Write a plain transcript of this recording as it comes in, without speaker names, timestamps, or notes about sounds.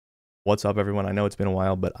What's up, everyone? I know it's been a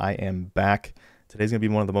while, but I am back. Today's going to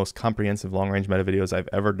be one of the most comprehensive long-range meta videos I've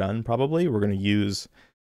ever done, probably. We're going to use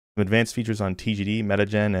some advanced features on TGD,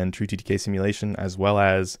 MetaGen, and true TTK Simulation, as well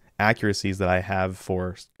as accuracies that I have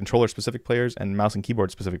for controller-specific players and mouse and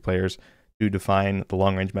keyboard-specific players to define the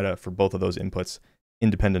long-range meta for both of those inputs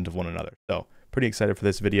independent of one another. So, pretty excited for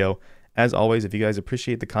this video. As always, if you guys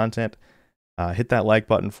appreciate the content, hit that like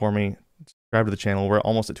button for me, subscribe to the channel. We're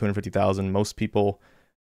almost at 250,000. Most people,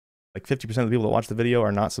 like 50% of the people that watch the video,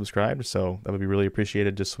 are not subscribed, so that would be really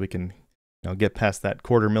appreciated, just so we can, get past that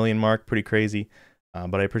 250,000 mark. Pretty crazy,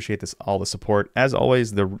 but I appreciate all the support. As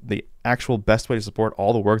always, the actual best way to support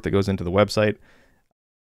all the work that goes into the website.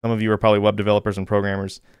 Some of you are probably web developers and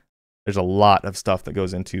programmers. There's a lot of stuff that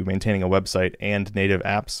goes into maintaining a website and native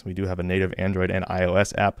apps. We do have a native Android and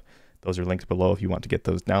iOS app. Those are linked below if you want to get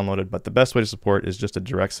those downloaded. But the best way to support is just a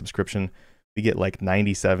direct subscription. We get like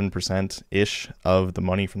 97%-ish of the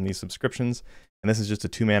money from these subscriptions. And this is just a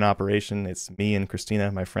two-man operation. It's me and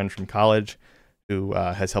Christina, my friend from college, who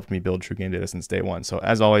has helped me build True Game Data since day one. So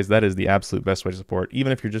as always, that is the absolute best way to support.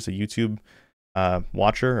 Even if you're just a YouTube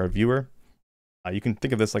watcher or viewer, you can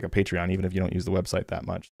think of this like a Patreon, even if you don't use the website that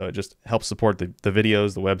much. So it just helps support the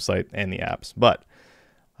videos, the website, and the apps. But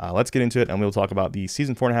let's get into it, and we'll talk about the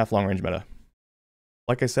Season 4.5 long-range meta.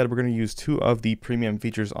 Like I said, we're going to use two of the premium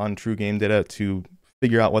features on True Game Data to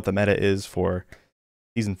figure out what the meta is for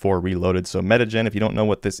Season 4 Reloaded. So MetaGen, if you don't know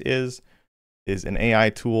what this is an AI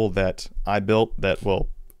tool that I built that will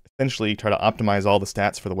essentially try to optimize all the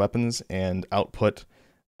stats for the weapons and output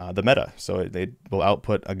the meta. So they will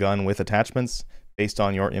output a gun with attachments based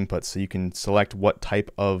on your inputs. So you can select what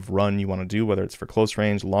type of run you want to do, whether it's for close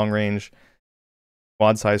range, long range,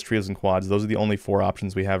 quad size, trios, and quads. Those are the only 4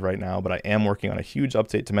 options we have right now, but I am working on a huge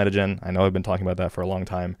update to MetaGen. I know I've been talking about that for a long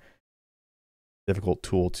time. Difficult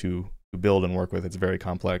tool to build and work with. It's very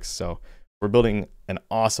complex. So we're building an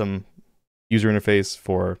awesome user interface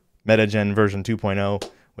for MetaGen version 2.0,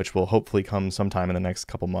 which will hopefully come sometime in the next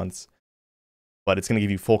couple months. But it's going to give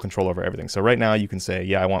you full control over everything. So right now you can say,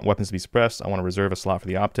 yeah, I want weapons to be suppressed. I want to reserve a slot for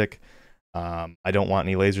the optic. I don't want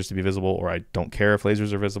any lasers to be visible, or I don't care if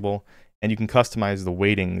lasers are visible. And you can customize the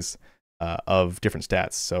weightings of different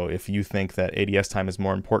stats. So if you think that ADS time is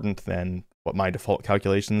more important than what my default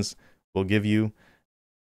calculations will give you,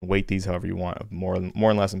 weight these however you want, more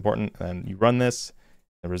and less important. And you run this,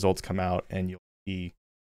 the results come out, and you'll see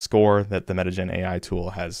score that the MetaGen AI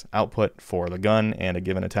tool has output for the gun and a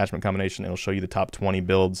given attachment combination. It'll show you the top 20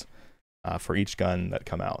 builds for each gun that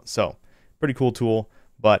come out. So pretty cool tool,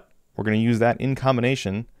 but we're going to use that in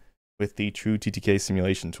combination with the True TTK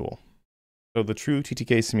Simulation tool. So the True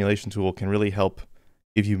TTK Simulation tool can really help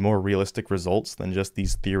give you more realistic results than just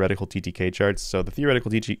these theoretical TTK charts. So the theoretical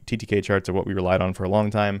TTK charts are what we relied on for a long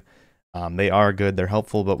time. They are good, they're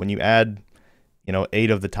helpful, but when you add 8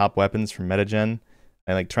 of the top weapons from MetaGen,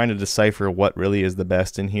 and like trying to decipher what really is the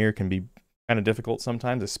best in here can be kind of difficult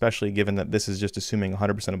sometimes, especially given that this is just assuming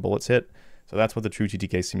 100% of bullets hit. So that's what the True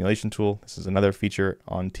TTK Simulation tool, this is another feature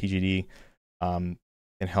on TGD, can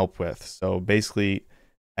help with. So basically,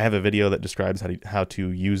 I have a video that describes how to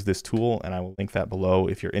use this tool, and I will link that below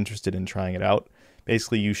if you're interested in trying it out.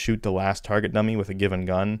 Basically, you shoot the last target dummy with a given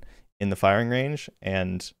gun in the firing range,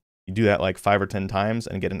 and you do that like 5 or 10 times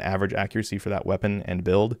and get an average accuracy for that weapon and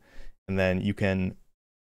build. And then you can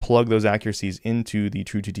plug those accuracies into the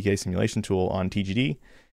True TTK Simulation tool on TGD,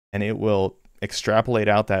 and it will extrapolate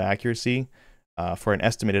out that accuracy for an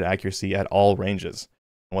estimated accuracy at all ranges.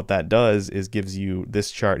 And what that does is gives you this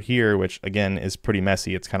chart here, which again is pretty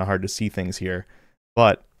messy. It's kind of hard to see things here,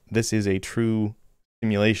 but this is a true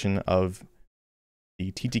simulation of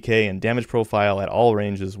the TTK and damage profile at all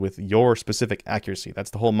ranges with your specific accuracy. That's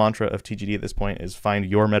the whole mantra of TGD at this point, is find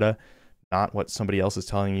your meta, not what somebody else is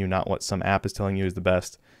telling you, not what some app is telling you is the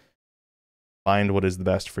best. Find what is the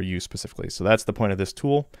best for you specifically. So that's the point of this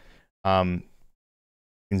tool. You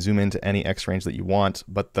can zoom into any X range that you want,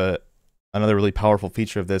 but another really powerful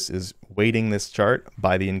feature of this is weighting this chart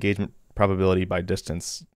by the engagement probability by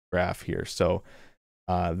distance graph here. So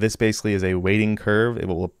this basically is a weighting curve. It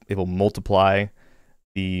will multiply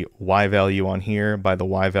the Y value on here by the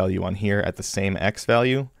Y value on here at the same X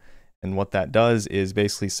value. And what that does is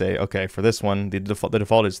basically say, okay, for this one, the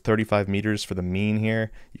default is 35 meters for the mean here.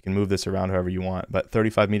 You can move this around however you want, but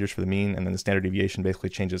 35 meters for the mean, and then the standard deviation basically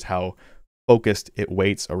changes how focused it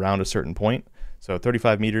weights around a certain point. So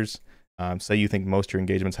 35 meters, say you think most of your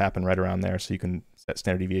engagements happen right around there, so you can set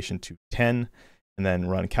standard deviation to 10 and then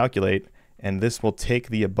run calculate, and this will take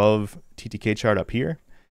the above TTK chart up here.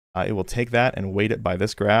 It will take that and weight it by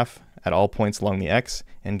this graph at all points along the X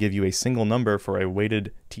and give you a single number for a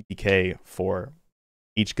weighted TTK for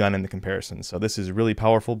each gun in the comparison. So this is really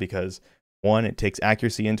powerful because, one, it takes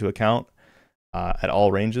accuracy into account at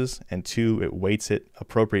all ranges, and two, it weights it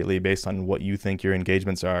appropriately based on what you think your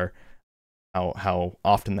engagements are, how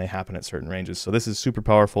often they happen at certain ranges. So this is super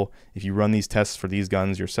powerful. If you run these tests for these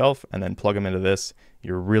guns yourself and then plug them into this,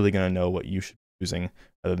 you're really going to know what you should be using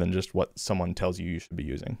rather than just what someone tells you should be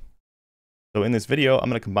using. So in this video, I'm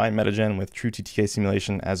going to combine MetaGen with true TTK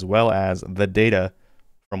simulation as well as the data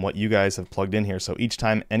from what you guys have plugged in here. So each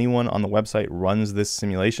time anyone on the website runs this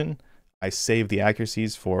simulation, I save the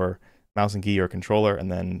accuracies for mouse and key or controller,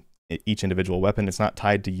 and then each individual weapon. It's not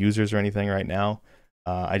tied to users or anything right now.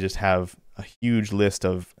 I just have a huge list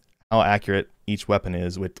of how accurate each weapon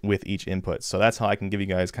is with each input. So that's how I can give you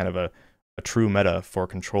guys kind of a true meta for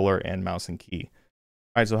controller and mouse and key.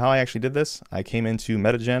 All right, so how I actually did this, I came into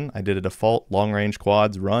MetaGen, I did a default long-range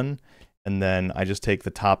quads run, and then I just take the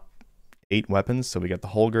top 8 weapons. So we got the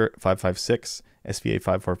Holger 556, SVA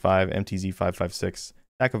 545, MTZ-556,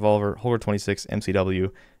 TAQ Evolvere, Holger 26,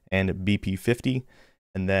 MCW, and BP50.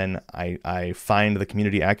 And then I find the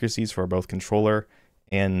community accuracies for both controller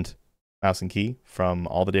and mouse and key from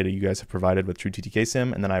all the data you guys have provided with True TTK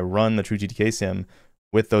Sim, and then I run the True TTK Sim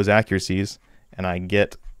with those accuracies, and I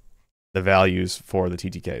get the values for the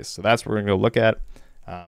TTKs. So that's what we're going to go look at.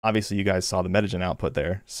 Obviously, you guys saw the MetaGen output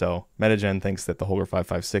there. So MetaGen thinks that the Holger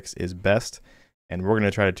 556 is best, and we're going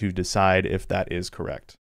to try to decide if that is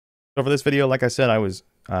correct. So for this video, like I said, I was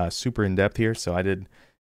super in-depth here. So I did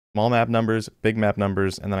small map numbers, big map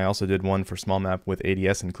numbers, and then I also did one for small map with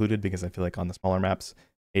ADS included, because I feel like on the smaller maps,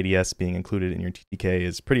 ADS being included in your TTK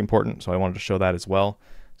is pretty important, so I wanted to show that as well.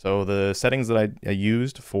 So the settings that I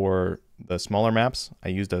used for the smaller maps, I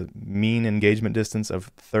used a mean engagement distance of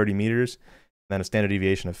 30 meters, and then a standard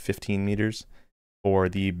deviation of 15 meters. For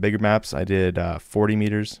the bigger maps, I did 40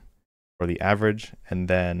 meters for the average, and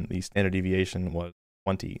then the standard deviation was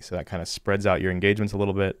 20. So that kind of spreads out your engagements a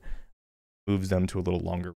little bit, moves them to a little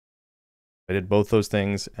longer. I did both those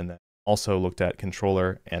things, and then also looked at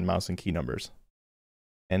controller and mouse and key numbers.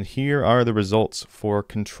 And here are the results for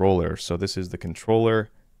controller. So this is the controller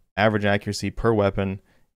average accuracy per weapon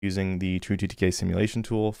using the True TTK simulation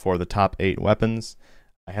tool for the top 8 weapons.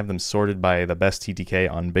 I have them sorted by the best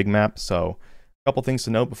TTK on big map. So a couple things to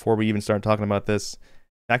note before we even start talking about this.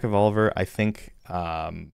 TAQ Evolvere, I think,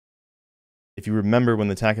 if you remember when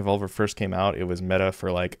the TAQ Evolvere first came out, it was meta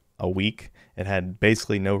for like a week. It had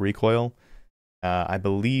basically no recoil. I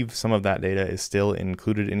believe some of that data is still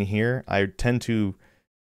included in here. I tend to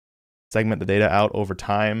segment the data out over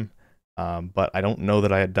time, but I don't know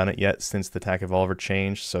that I had done it yet since the TAQ Evolvere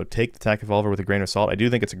changed. So take the TAQ Evolvere with a grain of salt. I do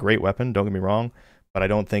think it's a great weapon, don't get me wrong, but I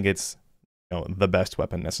don't think it's the best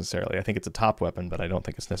weapon necessarily. I think it's a top weapon, but I don't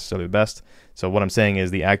think it's necessarily the best. So what I'm saying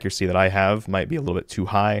is the accuracy that I have might be a little bit too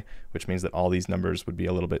high, which means that all these numbers would be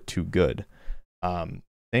a little bit too good.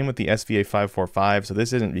 Same with the SVA 545. So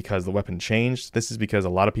this isn't because the weapon changed. This is because a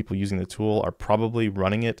lot of people using the tool are probably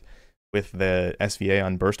running it with the SVA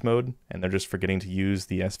on burst mode, and they're just forgetting to use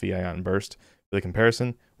the SVA on burst for the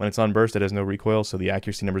comparison. When it's on burst, it has no recoil, so the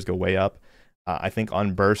accuracy numbers go way up. I think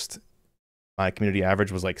on burst, my community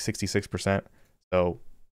average was like 66%. So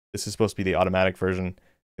this is supposed to be the automatic version.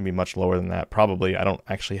 It's going to be much lower than that. Probably, I don't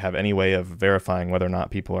actually have any way of verifying whether or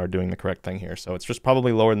not people are doing the correct thing here. So it's just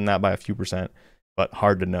probably lower than that by a few percent, but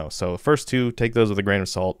hard to know. So the first two, take those with a grain of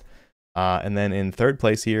salt. And then in third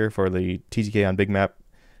place here for the TTK on big map,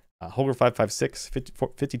 Holger 556,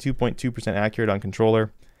 52.2% accurate on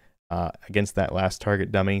controller against that last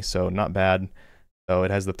target dummy, so not bad. So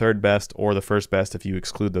it has the third best or the first best if you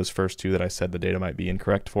exclude those first two that I said the data might be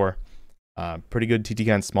incorrect for. Pretty good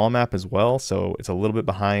TTK on small map as well, so it's a little bit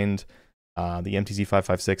behind the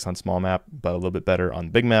MTZ-556 on small map, but a little bit better on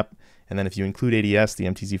big map. And then if you include ADS, the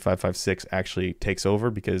MTZ-556 actually takes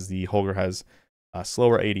over because the Holger has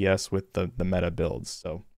slower ADS with the meta builds,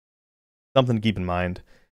 so something to keep in mind.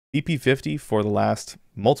 BP50 for the last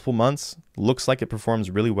multiple months looks like it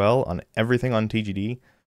performs really well on everything on TGD,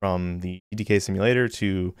 from the TTK simulator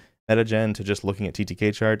to MetaGen to just looking at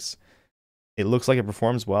TTK charts. It looks like it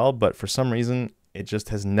performs well, but for some reason, it just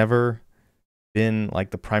has never been like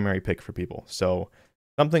the primary pick for people. So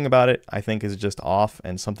something about it, I think, is just off,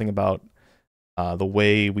 and something about the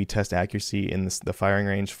way we test accuracy in the firing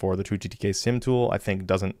range for the True TTK Sim tool, I think,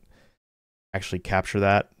 doesn't actually capture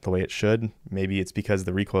that the way it should. Maybe it's because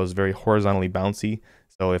the recoil is very horizontally bouncy,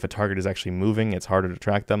 so if a target is actually moving, it's harder to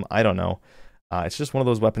track them. I don't know. It's just one of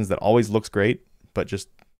those weapons that always looks great, but just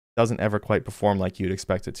doesn't ever quite perform like you'd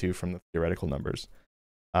expect it to from the theoretical numbers.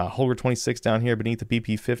 Holger 26 down here beneath the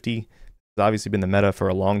BP50 has obviously been the meta for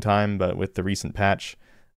a long time, but with the recent patch,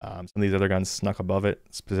 Some of these other guns snuck above it,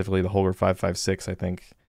 specifically the Holger 556, I think,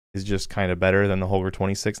 is just kind of better than the Holger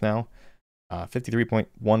 26 now.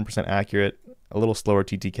 53.1% accurate, a little slower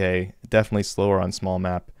TTK, definitely slower on small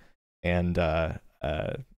map, and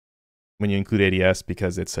when you include ADS,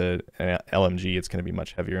 because it's an LMG, it's going to be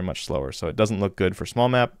much heavier and much slower. So it doesn't look good for small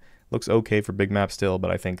map. Looks okay for big map still,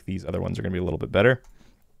 but I think these other ones are going to be a little bit better.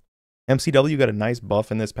 MCW got a nice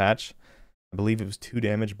buff in this patch. I believe it was 2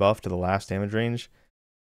 damage buff to the last damage range.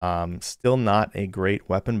 Still not a great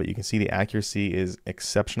weapon, but you can see the accuracy is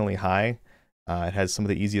exceptionally high. It has some of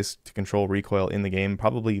the easiest to control recoil in the game,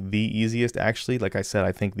 probably the easiest actually. Like I said,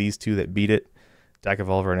 I think these two that beat it, TAQ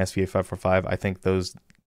Evolvere and SVA545, I think those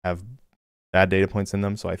have bad data points in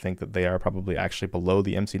them, so I think that they are probably actually below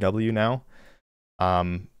the MCW now.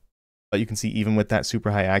 But you can see even with that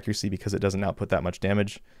super high accuracy, because it doesn't output that much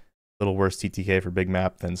damage, a little worse TTK for big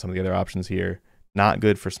map than some of the other options here. Not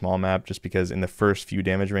good for small map, just because in the first few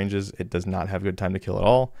damage ranges, it does not have good time to kill at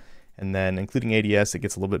all. And then including ADS, it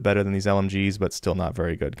gets a little bit better than these LMGs, but still not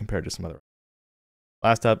very good compared to some other.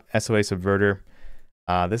 Last up, SOA Subverter.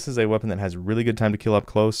 This is a weapon that has really good time to kill up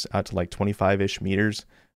close, out to like 25-ish meters,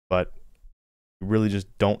 but you really just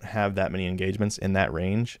don't have that many engagements in that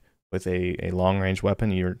range with a long-range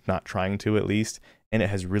weapon. You're not trying to, at least, and it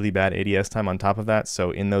has really bad ADS time on top of that.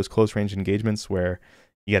 So in those close-range engagements where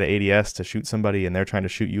you got an ADS to shoot somebody and they're trying to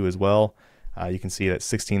shoot you as well, you can see that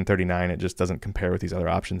 1639, it just doesn't compare with these other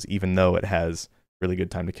options, even though it has really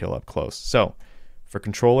good time to kill up close. So for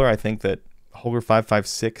controller, I think that Holger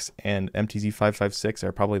 556 and MTZ-556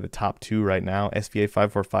 are probably the top 2 right now.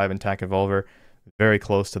 SVA545 and TAQ Evolvere, very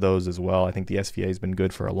close to those as well. I think the SVA has been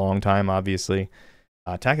good for a long time, obviously.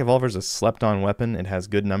 TAQ Evolvere is a slept-on weapon. It has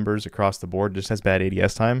good numbers across the board, just has bad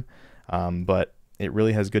ADS time, but it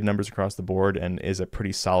really has good numbers across the board and is a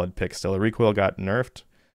pretty solid pick still. The recoil got nerfed,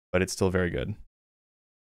 but it's still very good.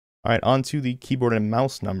 All right, on to the keyboard and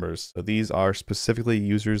mouse numbers. So these are specifically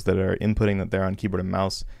users that are inputting that they're on keyboard and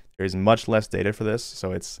mouse. There is much less data for this,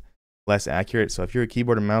 so it's less accurate. So if you're a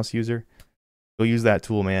keyboard and mouse user, go use that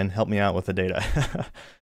tool, man. Help me out with the data.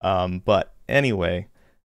 But anyway,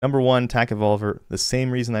 number 1, TAQ Evolvere, the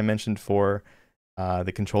same reason I mentioned for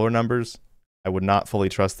the controller numbers. I would not fully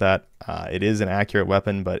trust that. It is an accurate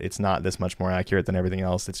weapon, but it's not this much more accurate than everything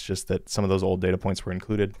else. It's just that some of those old data points were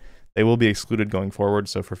included. They will be excluded going forward,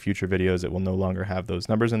 so for future videos, it will no longer have those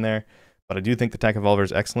numbers in there. But I do think the TAQ Evolvere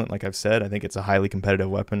is excellent. Like I've said, I think it's a highly competitive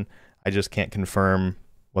weapon. I just can't confirm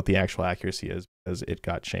what the actual accuracy is because it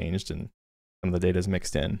got changed and some of the data is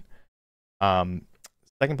mixed in.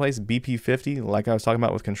 Second place, BP50. Like I was talking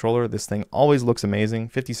about with controller, this thing always looks amazing.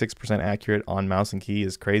 56% accurate on mouse and key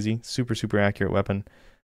is crazy. Super, super accurate weapon.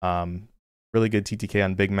 Really good TTK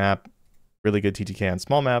on big map. Really good TTK on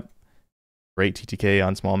small map. Great TTK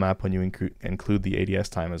on small map when you include the ADS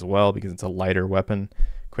time as well, because it's a lighter weapon.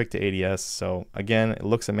 Quick to ADS. So again, it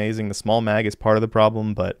looks amazing. The small mag is part of the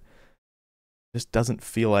problem, but it just doesn't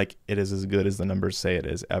feel like it is as good as the numbers say it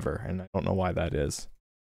is ever, and I don't know why that is.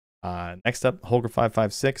 Next up, Holger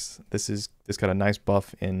 556. This got a nice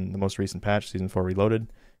buff in the most recent patch, Season 4 Reloaded.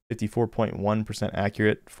 54.1%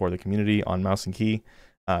 accurate for the community on mouse and key.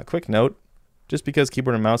 Quick note, just because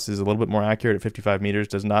keyboard and mouse is a little bit more accurate at 55 meters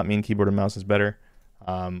does not mean keyboard and mouse is better.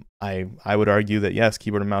 I would argue that yes,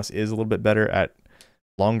 keyboard and mouse is a little bit better at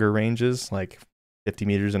longer ranges, like 50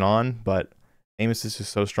 meters and on, but aim assist is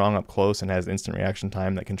so strong up close and has instant reaction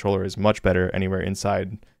time that controller is much better anywhere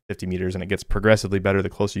inside 50 meters, and it gets progressively better the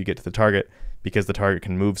closer you get to the target, because the target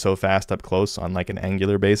can move so fast up close on like an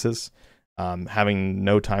angular basis. Having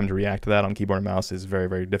no time to react to that on keyboard and mouse is very,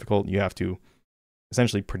 very difficult. You have to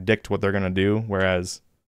essentially predict what they're going to do, whereas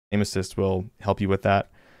aim assist will help you with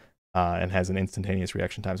that and has an instantaneous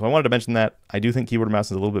reaction time. So I wanted to mention that. I do think keyboard and mouse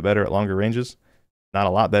is a little bit better at longer ranges. Not a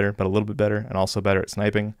lot better, but a little bit better, and also better at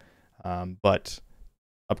sniping. But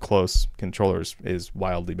up close, controllers is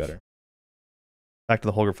wildly better. Back to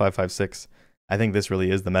the Holger 556. I think this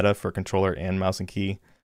really is the meta for controller and mouse and key.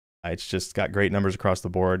 It's just got great numbers across the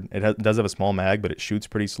board. It does have a small mag, but it shoots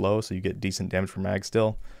pretty slow, so you get decent damage for mag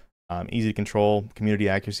still. Easy to control. Community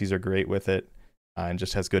accuracies are great with it, and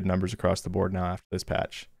just has good numbers across the board now after this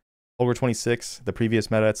patch. Holger 26, the previous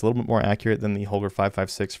meta, it's a little bit more accurate than the Holger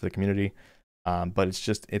 556 for the community. But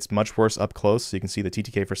it's much worse up close. So you can see the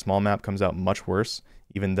TTK for small map comes out much worse,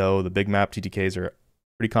 even though the big map TTKs are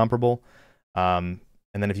pretty comparable. And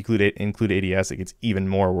then if you include ADS, it gets even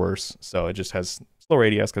more worse. So it just has slower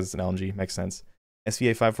ADS because it's an LMG. Makes sense.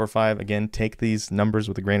 SVA545, again, take these numbers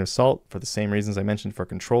with a grain of salt for the same reasons I mentioned for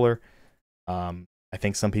controller. I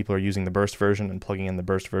think some people are using the burst version and plugging in the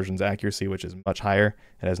burst version's accuracy, which is much higher.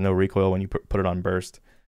 It has no recoil when you put it on burst.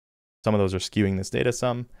 some of those are skewing this data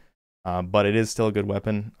some, but it is still a good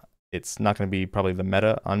weapon. It's not going to be probably the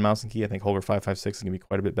meta on mouse and key. I think Holger 556 is going to be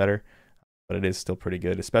quite a bit better, but it is still pretty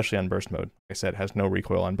good, especially on burst mode. Like I said, it has no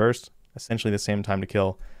recoil on burst, essentially the same time to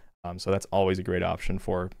kill, so that's always a great option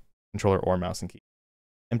for controller or mouse and key.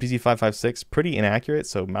 MTZ-556, pretty inaccurate,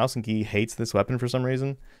 so mouse and key hates this weapon for some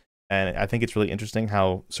reason, and I think it's really interesting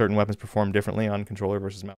how certain weapons perform differently on controller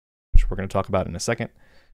versus mouse, which we're going to talk about in a second.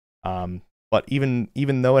 But even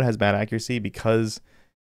though it has bad accuracy, because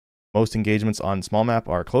most engagements on small map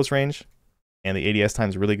are close range, and the ADS time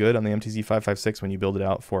is really good on the MTZ-556 when you build it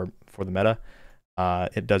out for the meta,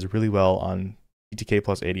 it does really well on TTK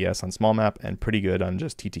plus ADS on small map, and pretty good on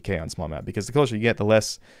just TTK on small map, because the closer you get, the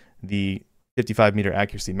less the 55-meter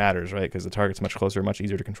accuracy matters, right? Because the target's much closer, much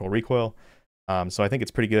easier to control recoil. So I think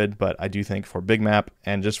it's pretty good, but I do think for big map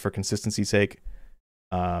and just for consistency's sake,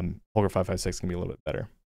 Holger 556 can be a little bit better.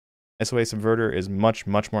 SOA Subverter is much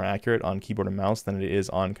more accurate on keyboard and mouse than it is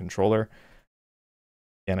on controller.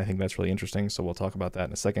 And I think that's really interesting, so we'll talk about that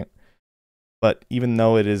in a second. But even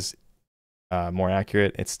though it is more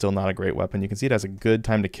accurate, it's still not a great weapon. You can see it has a good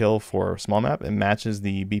time to kill for small map. It matches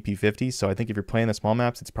the BP50, so I think if you're playing the small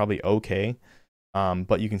maps, it's probably okay.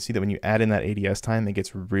 But you can see that when you add in that ADS time, it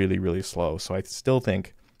gets really slow. So I still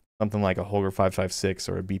think something like a Holger 556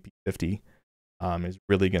 or a BP50 is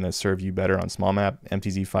really going to serve you better on small map.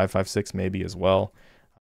 MTZ-556 maybe as well.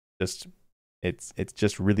 It's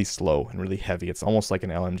just really slow and really heavy. It's almost like an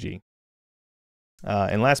LMG.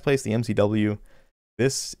 In last place, the MCW.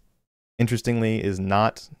 This, interestingly, is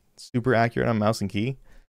not super accurate on mouse and key.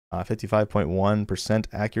 55.1%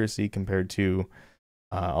 accuracy compared to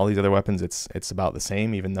all these other weapons. It's about the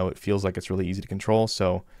same, even though it feels like it's really easy to control.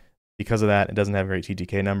 So because of that, it doesn't have great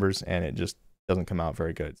TTK numbers, and it just doesn't come out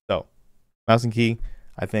very good. So mouse and key,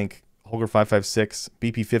 I think Holger 556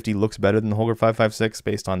 BP50 looks better than the Holger 556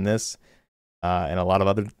 based on this and a lot of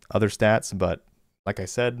other stats, but like I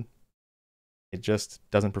said, it just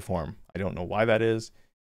doesn't perform. I don't know why that is.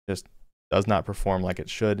 It just does not perform like it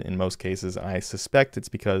should in most cases. I suspect it's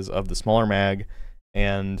because of the smaller mag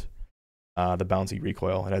and the bouncy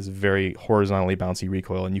recoil. It has very horizontally bouncy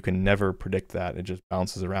recoil, and you can never predict that. It just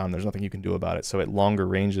bounces around. There's nothing you can do about it. So at longer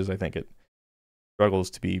ranges, I think it struggles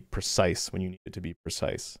to be precise when you need it to be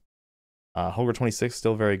precise. Holger 26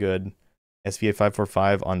 still very good. SVA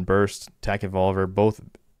 545 on burst, TAQ Evolvere, both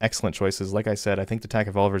excellent choices. Like I said, I think the TAQ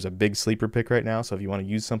Evolvere is a big sleeper pick right now. So if you want to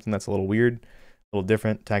use something that's a little weird, a little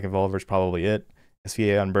different, TAQ Evolvere is probably it.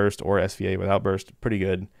 SVA on burst or SVA without burst, pretty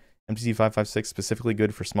good. MTZ-556 specifically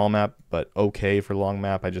good for small map, but okay for long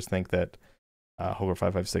map. I just think that Holger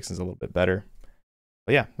 556 is a little bit better.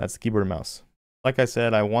 But yeah, that's the keyboard and mouse. Like I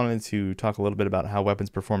said, I wanted to talk a little bit about how weapons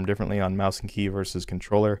perform differently on mouse and key versus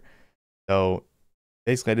controller. So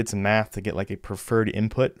basically I did some math to get like a preferred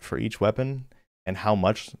input for each weapon and how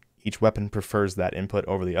much each weapon prefers that input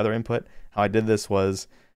over the other input. How I did this was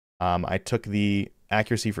I took the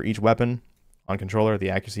accuracy for each weapon on controller, the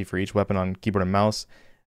accuracy for each weapon on keyboard and mouse,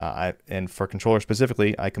 and for controller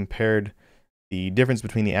specifically, I compared the difference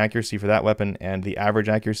between the accuracy for that weapon and the average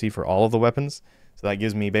accuracy for all of the weapons. So that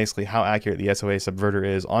gives me basically how accurate the SOA Subverter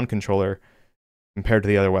is on controller compared to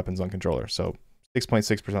the other weapons on controller. So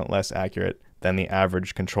 6.6% less accurate than the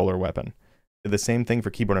average controller weapon. Did the same thing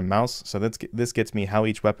for keyboard and mouse. So this gets me how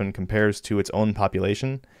each weapon compares to its own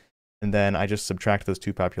population. And then I just subtract those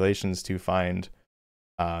two populations to find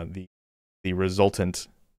the resultant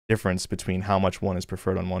difference between how much one is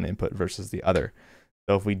preferred on one input versus the other.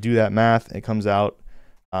 So if we do that math, it comes out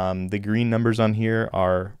the green numbers on here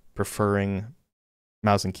are preferring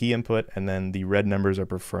mouse and key input, and then the red numbers are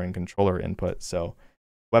preferring controller input. So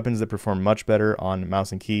weapons that perform much better on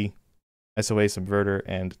mouse and key, SOA Subverter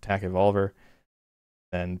and TAQ Evolvere.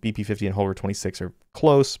 Then BP50 and Holger 26 are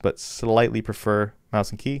close, but slightly prefer mouse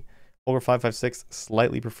and key. Holger 556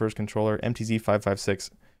 slightly prefers controller. MTZ-556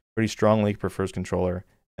 pretty strongly prefers controller.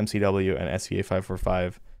 MCW and SVA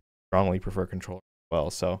 545 strongly prefer controller as well.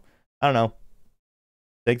 So I don't know.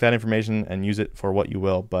 Take that information and use it for what you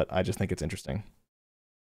will, but I just think it's interesting.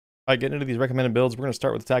 All right, getting into these recommended builds, we're going to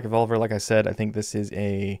start with the TAQ Evolvere. Like I said, I think this is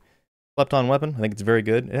a slept-on weapon. I think it's very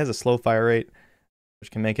good. It has a slow fire rate,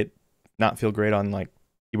 which can make it not feel great on like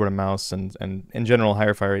keyboard and mouse, and in general,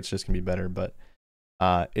 higher fire rates just can be better, but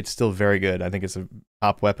it's still very good. I think it's a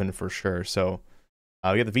top weapon for sure. So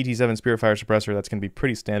we got the VT7 Spiritfire Suppressor. That's going to be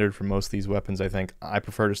pretty standard for most of these weapons, I think. I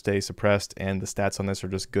prefer to stay suppressed, and the stats on this are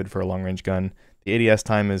just good for a long-range gun. The ADS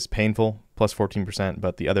time is painful, plus 14%,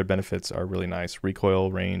 but the other benefits are really nice.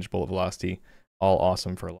 Recoil, range, bullet velocity, all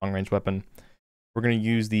awesome for a long-range weapon. We're going to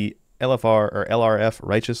use the LFR or LRF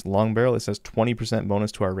Righteous Long Barrel. It says 20%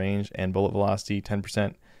 bonus to our range and bullet velocity,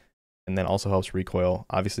 10% and then also helps recoil.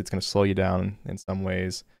 Obviously, it's going to slow you down in some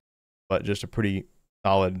ways, but just a pretty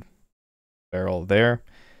solid barrel there.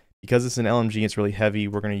 Because it's an LMG, it's really heavy.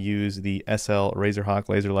 We're going to use the SL Razorhawk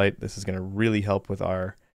laser light. This is going to really help with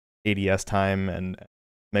our ADS time and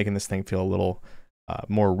making this thing feel a little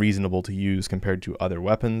more reasonable to use compared to other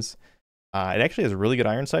weapons. It actually has really good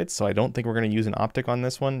iron sights, so I don't think we're going to use an optic on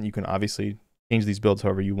this one. You can obviously change these builds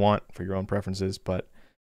however you want for your own preferences, but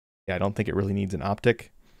yeah, I don't think it really needs an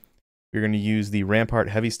optic. We're going to use the Rampart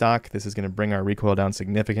heavy stock. This is going to bring our recoil down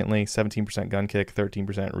significantly, 17% gun kick,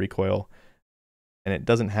 13% recoil. And it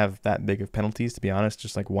doesn't have that big of penalties, to be honest,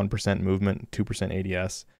 just like 1% movement, 2%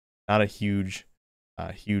 ADS. Not a huge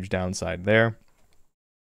downside there.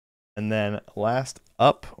 And then last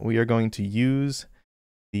up, we are going to use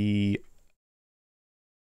the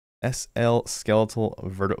SL Skeletal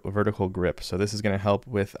Vertical Grip. So this is going to help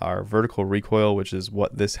with our vertical recoil, which is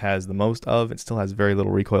what this has the most of. It still has very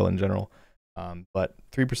little recoil in general, but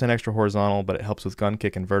 3% extra horizontal, but it helps with gun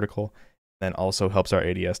kick and vertical. Then also helps our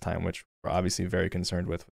ADS time, which we're obviously very concerned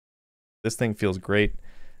with. This thing feels great.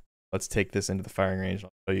 Let's take this into the firing range. I'll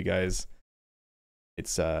show you guys.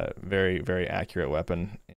 It's a very, very accurate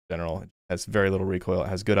weapon in general. It has very little recoil. It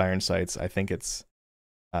has good iron sights. I think it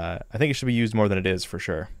should be used more than it is for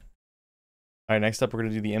sure. All right, next up we're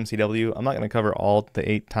going to do the MCW. I'm not going to cover all the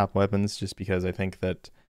 8 top weapons just because I think that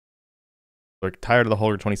we're tired of the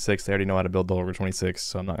Holger 26. They already know how to build the Holger 26,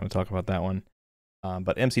 so I'm not going to talk about that one.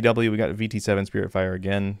 But MCW, we got VT7 Spiritfire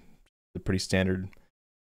again, the pretty standard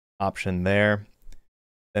option there.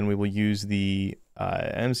 Then we will use the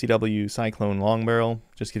MCW Cyclone Long Barrel.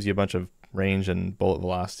 Just gives you a bunch of range and bullet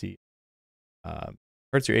velocity.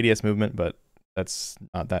 Hurts your ADS movement, but that's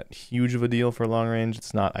not that huge of a deal for long range.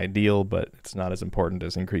 It's not ideal, but it's not as important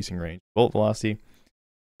as increasing range. Bullet velocity.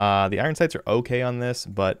 The iron sights are okay on this,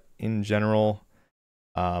 but in general,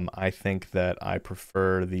 I think that I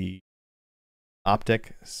prefer the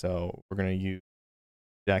optic, so we're going to use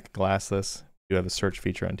Jack Glassless. We do have a search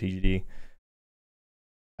feature on TGD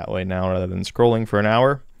that way now rather than scrolling for an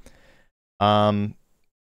hour. The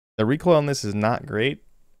recoil on this is not great.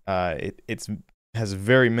 It has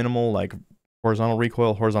very minimal like horizontal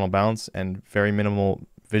recoil, horizontal bounce, and very minimal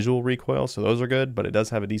visual recoil, so those are good, but it does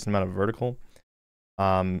have a decent amount of vertical.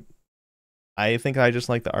 I think I just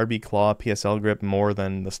like the RB Claw PSL grip more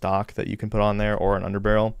than the stock that you can put on there or an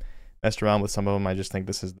underbarrel. Messed around with some of them. I just think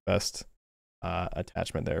this is the best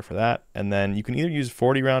attachment there for that. And then you can either use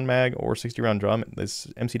 40 round mag or 60 round drum. This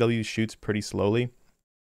MCW shoots pretty slowly,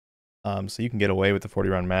 so you can get away with the 40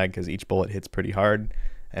 round mag because each bullet hits pretty hard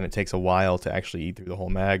and it takes a while to actually eat through the whole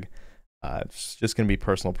mag. It's just going to be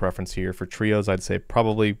personal preference here. For trios, I'd say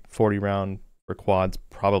probably 40 round. For quads,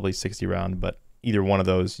 probably 60 round, but either one of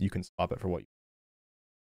those you can swap it for what you.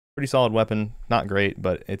 Pretty solid weapon, not great,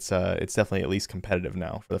 but it's definitely at least competitive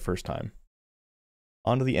now for the first time.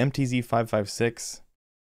 On to the MTZ-556.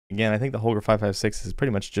 Again, I think the Holger 556 is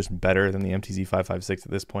pretty much just better than the MTZ-556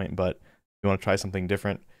 at this point, but if you want to try something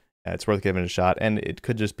different, it's worth giving it a shot. And it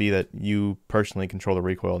could just be that you personally control the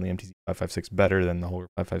recoil in the MTZ-556 better than the Holger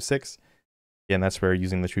 556. Again, that's where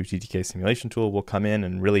using the true TTK simulation tool will come in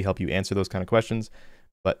and really help you answer those kind of questions.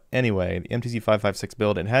 But anyway, the MTZ-556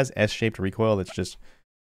 build, it has S-shaped recoil that's just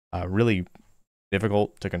really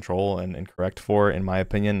difficult to control and correct for, in my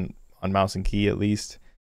opinion, on mouse and key at least.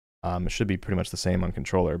 It should be pretty much the same on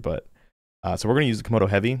controller, but so we're going to use the Komodo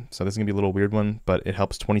Heavy. So this is going to be a little weird one, but it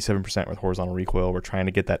helps 27% with horizontal recoil. We're trying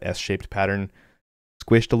to get that S-shaped pattern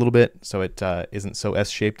squished a little bit so it isn't so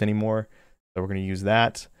S-shaped anymore. So we're going to use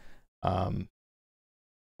that. We're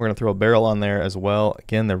going to throw a barrel on there as well.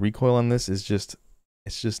 Again, the recoil on this is just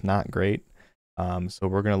not great. So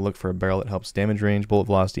we're going to look for a barrel that helps damage range, bullet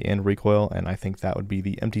velocity, and recoil, and I think that would be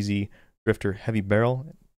the MTZ Drifter Heavy Barrel.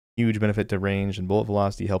 Huge benefit to range and bullet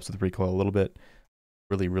velocity, helps with recoil a little bit.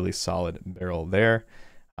 Really, really solid barrel there.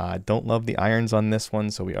 Don't love the irons on this one,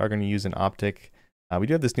 so we are going to use an optic. We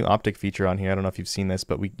do have this new optic feature on here. I don't know if you've seen this,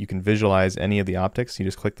 but you can visualize any of the optics. You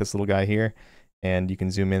just click this little guy here, and you can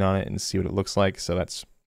zoom in on it and see what it looks like. So that's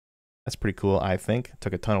pretty cool, I think. It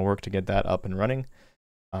took a ton of work to get that up and running.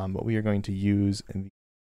 But we are going to use, I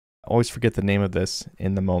always forget the name of this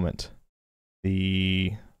in the moment.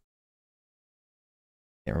 Can't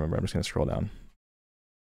remember, I'm just going to scroll down.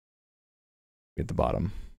 At the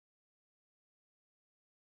bottom.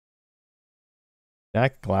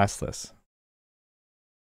 Jack Glassless.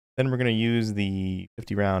 Then we're going to use the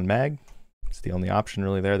 50 round mag. It's the only option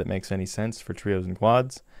really there that makes any sense for trios and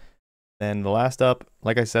quads. Then the last up,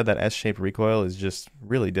 like I said, that S-shaped recoil is just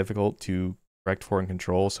really difficult to correct for and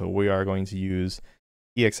control, so we are going to use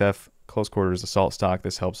EXF Close Quarters Assault Stock.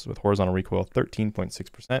 This helps with horizontal recoil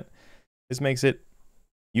 13.6%. This makes it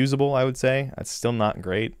usable, I would say. It's still not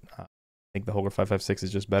great. I think the Holger 556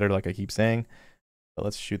 is just better, like I keep saying. But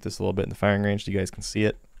let's shoot this a little bit in the firing range so you guys can see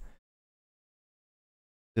it.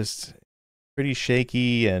 Just pretty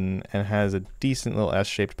shaky and has a decent little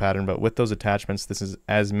S-shaped pattern, but with those attachments, this is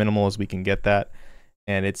as minimal as we can get that.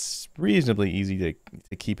 And it's reasonably easy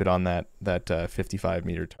to keep it on that 55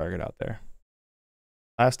 meter target out there.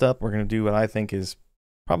 Last up, we're going to do what I think is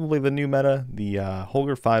probably the new meta, the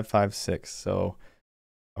Holger 556. So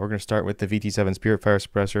we're going to start with the VT7 Spirit Fire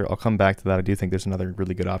Suppressor. I'll come back to that. I do think there's another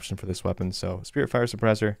really good option for this weapon. So Spirit Fire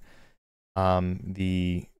Suppressor,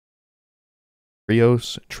 the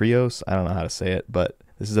Trios, I don't know how to say it, but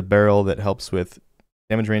this is a barrel that helps with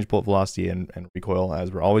damage range, bullet velocity, and recoil,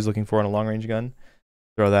 as we're always looking for in a long range gun.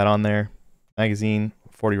 Throw that on there. Magazine,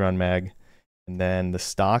 40 round mag. And then the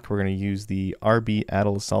stock, we're going to use the RB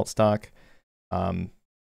Adel Assault stock.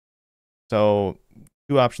 So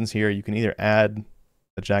 2 options here. You can either add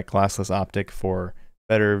the jack glassless optic for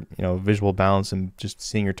better, visual balance and just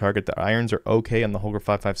seeing your target. The irons are okay on the Holger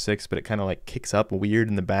 556, but it kind of like kicks up weird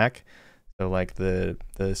in the back. So like the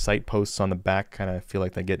sight posts on the back kind of feel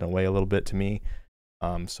like they get in the way a little bit to me.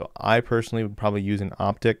 So I personally would probably use an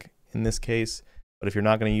optic in this case. But if you're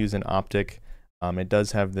not going to use an optic, it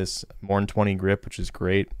does have this Morn 20 grip, which is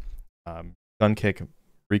great. Gun kick,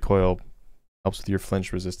 recoil, helps with your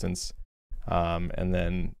flinch resistance, and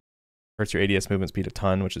then hurts your ADS movement speed a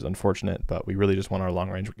ton, which is unfortunate. But we really just want our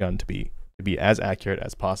long range gun to be as accurate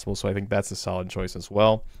as possible. So I think that's a solid choice as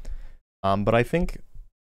well. But I think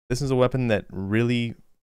this is a weapon that really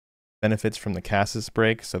benefits from the Cassis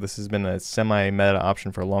break. So this has been a semi-meta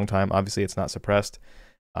option for a long time. Obviously, it's not suppressed.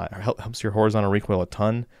 Helps your horizontal recoil a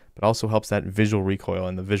ton, but also helps that visual recoil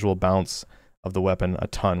and the visual bounce of the weapon a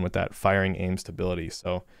ton with that firing aim stability.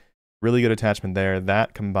 So really good attachment there.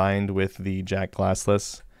 That combined with the jack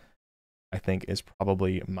glassless, I think is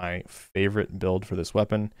probably my favorite build for this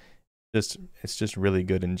weapon. It's just really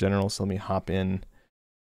good in general. So let me hop in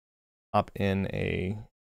a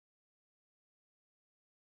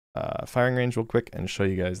firing range real quick and show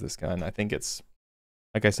you guys this gun. I think it's,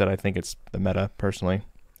 like I said, I think it's the meta personally.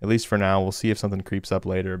 At least for now. We'll see if something creeps up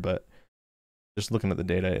later, but just looking at the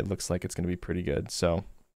data, it looks like it's going to be pretty good. So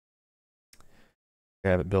I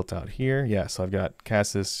have it built out here. Yeah, so I've got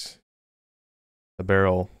Cassis, the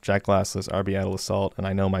barrel, jack glassless, RB Adel Assault, and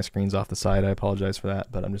I know my screen's off the side. I apologize for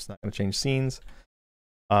that, but I'm just not going to change scenes.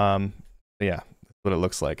 But yeah, that's what it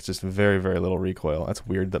looks like. It's just very, very little recoil. That's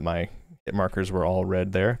weird that my hit markers were all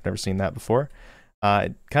red there. Never seen that before.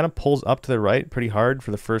 It kind of pulls up to the right pretty hard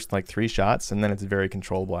for the first like 3 shots, and then it's very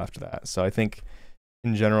controllable after that. So I think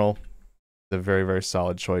in general, it's a very, very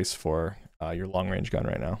solid choice for your long range gun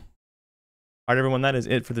right now. All right, everyone, that is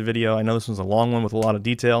it for the video. I know this was a long one with a lot of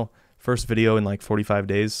detail. First video in like 45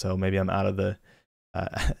 days, so maybe I'm out of the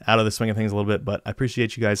swing of things a little bit, but I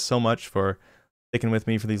appreciate you guys so much for sticking with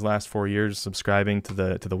me for these last 4 years, subscribing to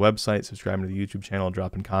the website, subscribing to the YouTube channel,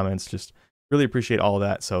 dropping comments. Just really appreciate all of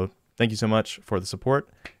that. So thank you so much for the support,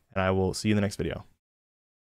 and I will see you in the next video.